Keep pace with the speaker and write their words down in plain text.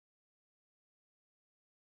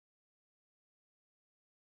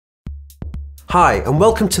Hi and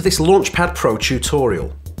welcome to this Launchpad Pro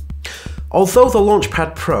tutorial. Although the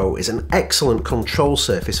Launchpad Pro is an excellent control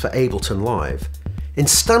surface for Ableton Live, in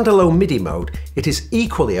standalone MIDI mode it is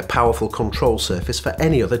equally a powerful control surface for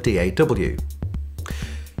any other DAW.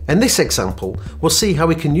 In this example, we'll see how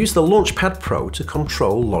we can use the Launchpad Pro to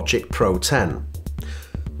control Logic Pro 10.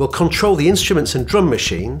 We'll control the instruments and drum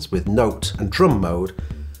machines with note and drum mode,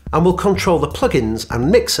 and we'll control the plugins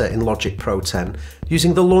and mixer in Logic Pro 10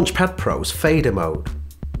 using the Launchpad Pro's fader mode.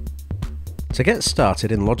 To get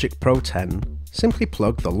started in Logic Pro 10, simply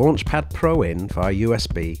plug the Launchpad Pro in via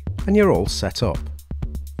USB and you're all set up.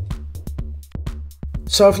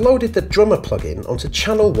 So I've loaded the drummer plugin onto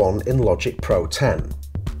channel 1 in Logic Pro 10.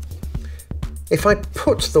 If I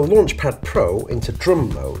put the Launchpad Pro into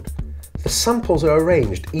drum mode, the samples are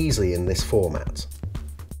arranged easily in this format.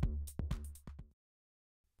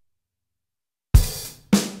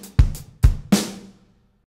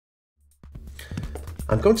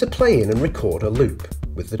 I'm going to play in and record a loop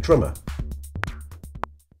with the drummer.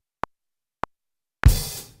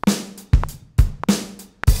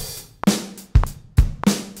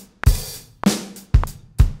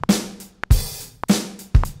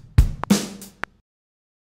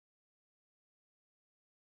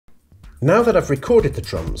 Now that I've recorded the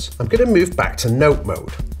drums, I'm going to move back to note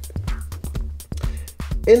mode.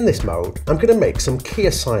 In this mode, I'm going to make some key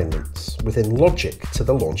assignments within Logic to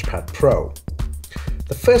the Launchpad Pro.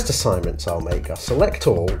 The first assignments I'll make are select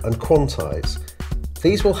all and quantize.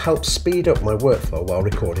 These will help speed up my workflow while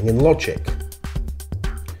recording in Logic.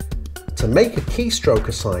 To make a keystroke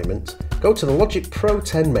assignment, go to the Logic Pro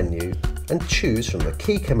 10 menu and choose from the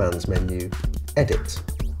Key Commands menu, Edit.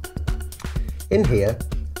 In here,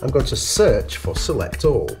 I'm going to search for select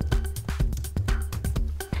all.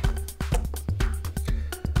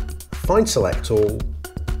 Find select all,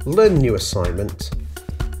 learn new assignment.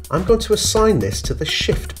 I'm going to assign this to the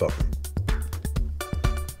Shift button.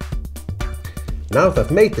 Now that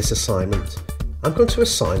I've made this assignment, I'm going to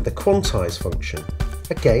assign the quantize function.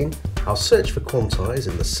 Again, I'll search for quantize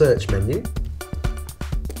in the search menu.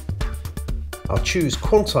 I'll choose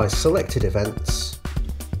quantize selected events,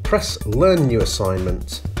 press learn new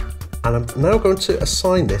assignment, and I'm now going to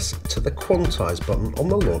assign this to the quantize button on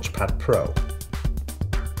the Launchpad Pro.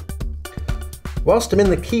 Whilst I'm in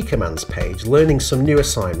the Key Commands page learning some new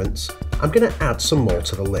assignments, I'm going to add some more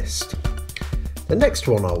to the list. The next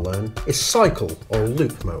one I'll learn is cycle or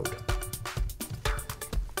loop mode.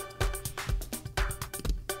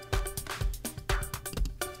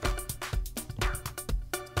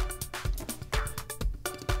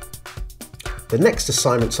 The next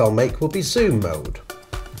assignments I'll make will be zoom mode.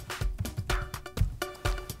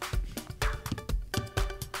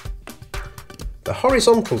 The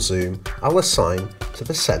horizontal zoom I'll assign to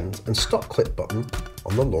the send and stop clip button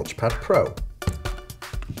on the Launchpad Pro.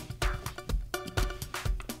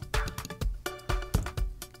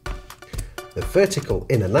 The vertical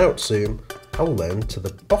in and out zoom I'll learn to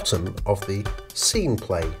the bottom of the scene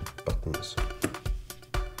play buttons.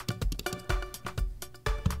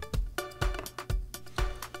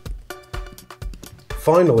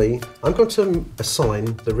 Finally, I'm going to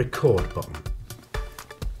assign the record button.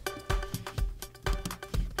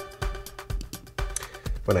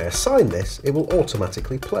 When I assign this, it will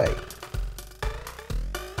automatically play.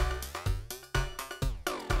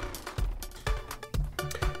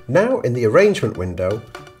 Now in the arrangement window,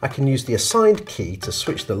 I can use the assigned key to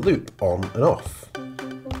switch the loop on and off.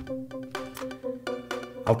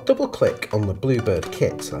 I'll double click on the Bluebird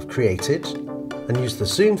kit I've created and use the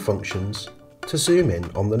zoom functions to zoom in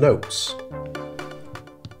on the notes.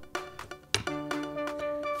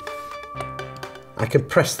 I can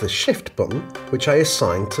press the Shift button, which I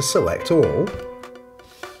assigned to select all,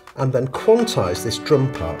 and then quantize this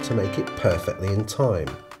drum part to make it perfectly in time.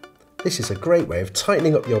 This is a great way of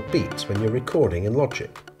tightening up your beats when you're recording in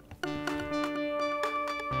Logic.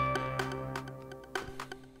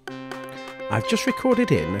 I've just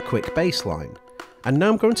recorded in a quick bass line, and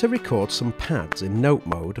now I'm going to record some pads in note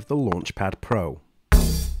mode of the Launchpad Pro.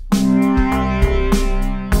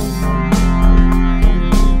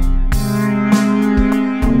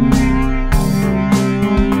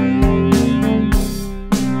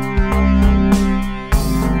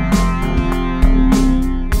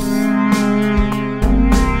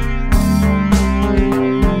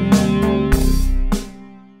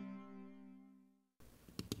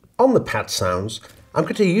 On the pad sounds, I'm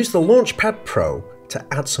going to use the Launchpad Pro to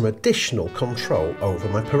add some additional control over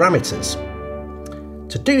my parameters.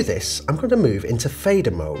 To do this, I'm going to move into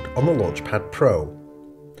fader mode on the Launchpad Pro.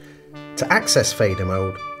 To access fader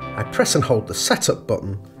mode, I press and hold the setup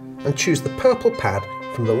button and choose the purple pad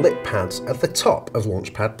from the lit pads at the top of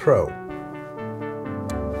Launchpad Pro.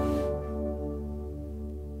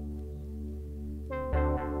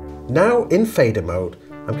 Now in fader mode,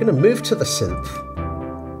 I'm going to move to the synth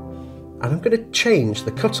and I'm going to change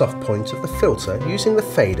the cutoff point of the filter using the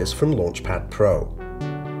faders from Launchpad Pro.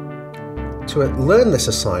 To learn this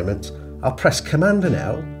assignment, I'll press Command and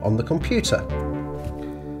L on the computer.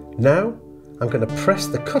 Now I'm going to press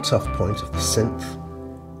the cutoff point of the synth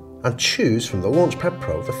and choose from the Launchpad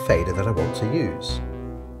Pro the fader that I want to use.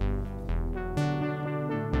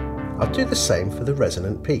 I'll do the same for the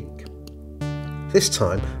resonant peak. This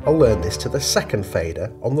time I'll learn this to the second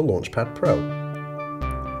fader on the Launchpad Pro.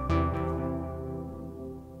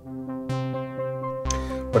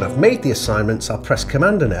 When I've made the assignments, I'll press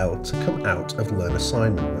Command and L to come out of Learn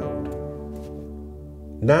Assignment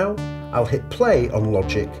mode. Now I'll hit play on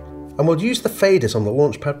Logic and we'll use the faders on the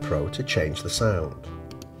Launchpad Pro to change the sound.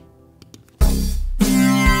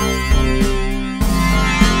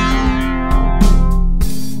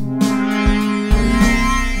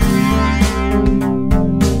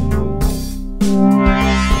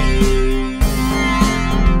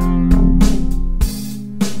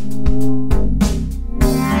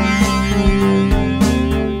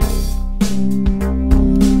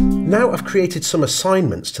 Now I've created some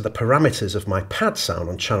assignments to the parameters of my pad sound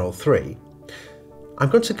on channel 3. I'm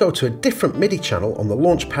going to go to a different MIDI channel on the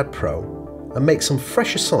Launchpad Pro and make some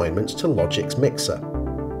fresh assignments to Logic's mixer.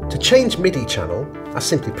 To change MIDI channel, I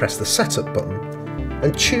simply press the setup button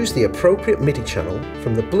and choose the appropriate MIDI channel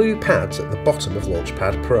from the blue pads at the bottom of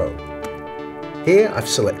Launchpad Pro. Here I've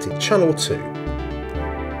selected channel 2.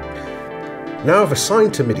 Now I've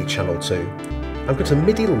assigned to MIDI channel 2, I'm going to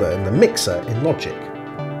MIDI learn the mixer in Logic.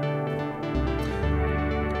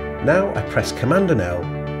 Now I press Command and L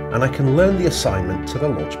and I can learn the assignment to the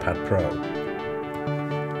Launchpad Pro.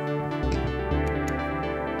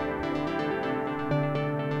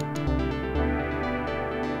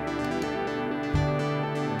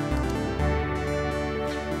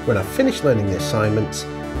 When I've finished learning the assignments,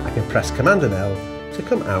 I can press Command and L to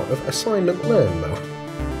come out of Assignment Learn mode.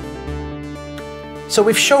 So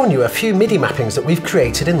we've shown you a few MIDI mappings that we've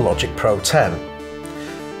created in Logic Pro 10.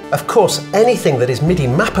 Of course, anything that is MIDI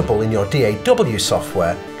mappable in your DAW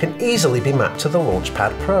software can easily be mapped to the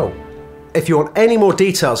Launchpad Pro. If you want any more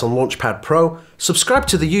details on Launchpad Pro, subscribe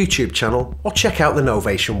to the YouTube channel or check out the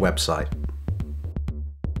Novation website.